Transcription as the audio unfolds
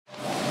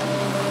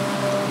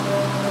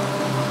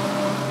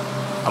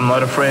I'm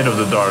not afraid of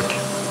the dark.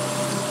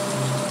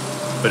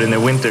 But in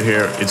the winter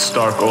here, it's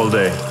dark all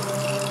day,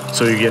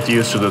 so you get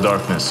used to the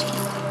darkness.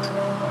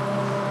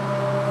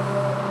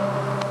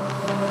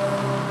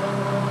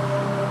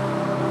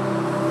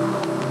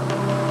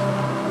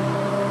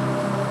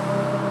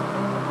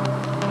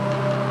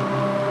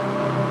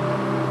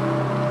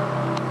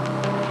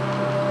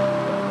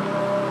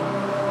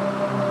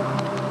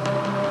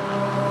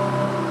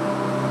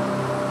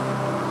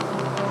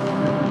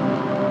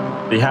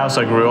 The house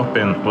I grew up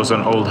in was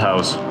an old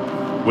house,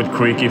 with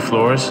creaky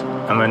floors,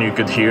 and when you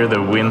could hear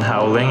the wind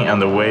howling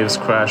and the waves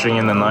crashing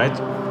in the night,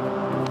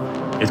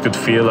 it could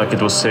feel like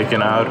it was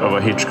taken out of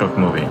a Hitchcock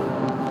movie.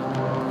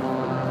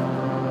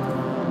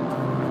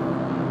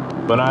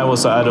 When I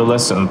was an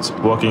adolescent,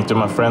 walking to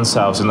my friend's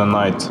house in the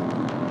night,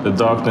 the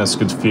darkness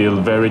could feel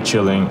very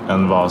chilling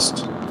and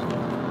vast.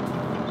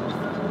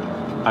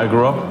 I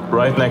grew up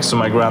right next to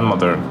my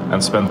grandmother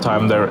and spent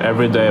time there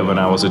every day when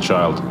I was a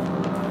child.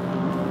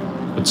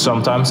 But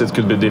sometimes it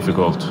could be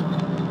difficult,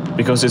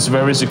 because it's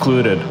very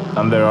secluded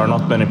and there are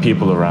not many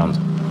people around.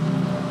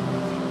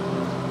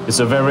 It's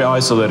a very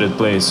isolated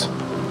place,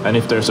 and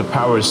if there's a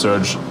power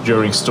surge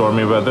during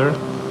stormy weather,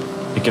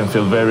 it can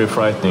feel very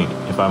frightening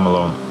if I'm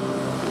alone.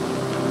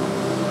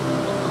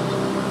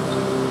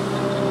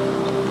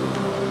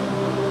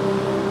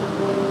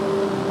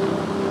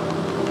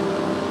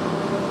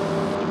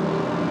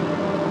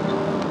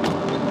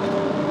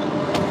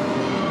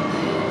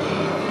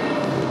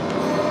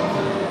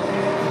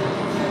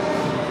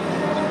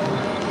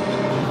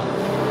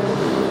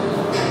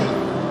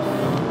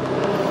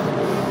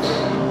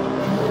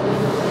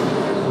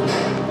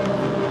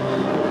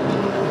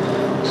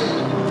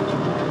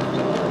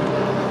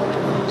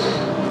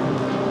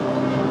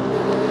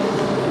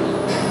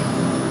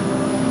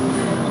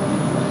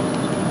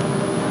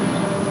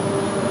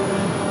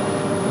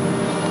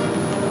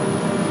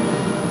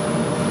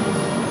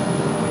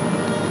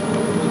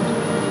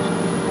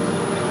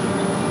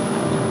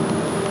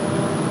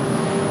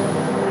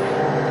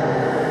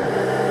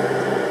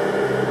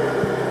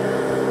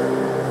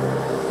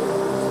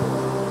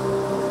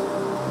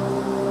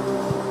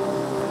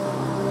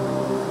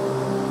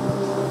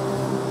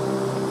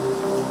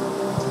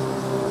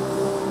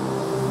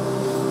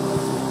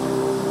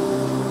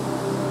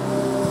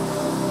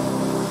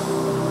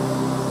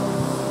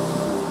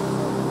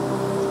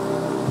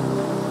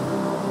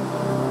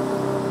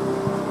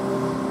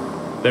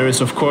 There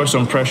is of course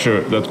some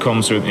pressure that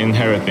comes with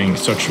inheriting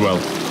such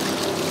wealth,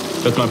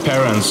 but my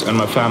parents and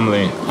my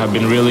family have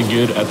been really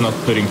good at not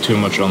putting too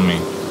much on me.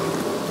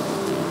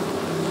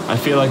 I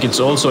feel like it's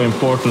also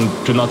important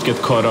to not get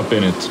caught up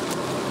in it,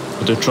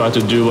 but to try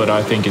to do what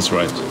I think is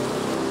right.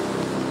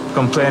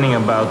 Complaining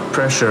about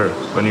pressure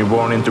when you're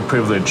born into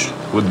privilege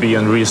would be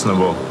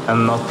unreasonable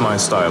and not my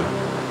style.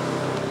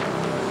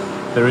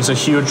 There is a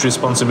huge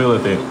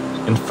responsibility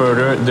in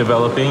further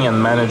developing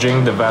and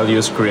managing the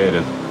values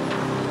created,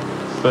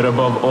 but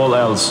above all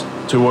else,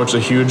 towards a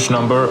huge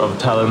number of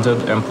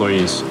talented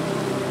employees.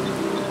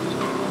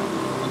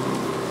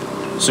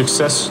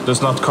 Success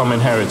does not come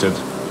inherited,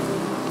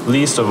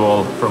 least of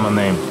all from a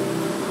name.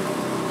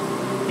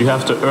 You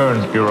have to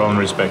earn your own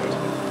respect.